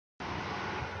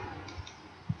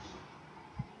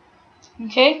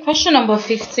Okay, question number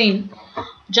 15,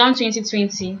 JAMB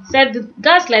 2020, said the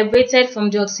gas liberated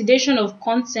from the oxidation of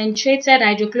concentrated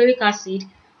hydrochloric acid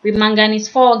with manganese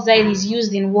 4 oxide is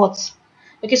used in what?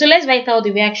 Okay, so let's write out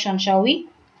the reaction, shall we?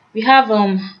 We have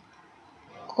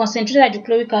concentrated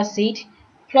hydrochloric acid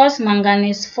plus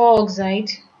manganese 4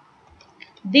 oxide.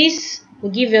 This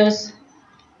will give us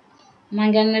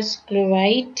manganese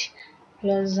chloride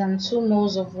plus 2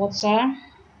 moles of water,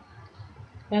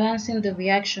 balancing the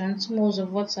reaction, 2 moles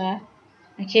of water,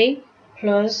 okay,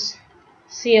 plus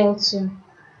Cl2.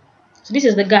 So this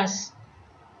is the gas.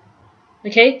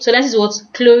 Okay, so that is what?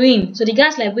 Chlorine. So the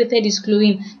gas liberated is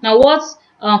chlorine. Now what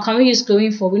can we use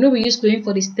chlorine for? We know we use chlorine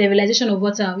for the sterilization of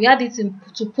water. We add it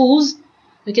to pools.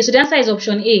 Okay, so the answer is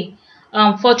option A.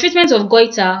 For treatment of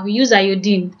goiter, we use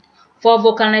iodine. For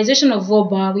vulcanization of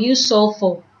rubber, we use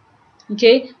sulfur.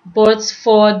 Okay, but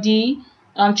for the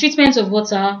treatment of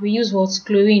water, we use what?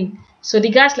 Chlorine. So the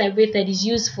gas liberated is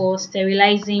used for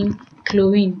sterilizing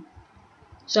chlorine.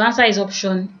 So answer is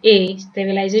option A,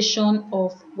 sterilization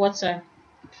of water.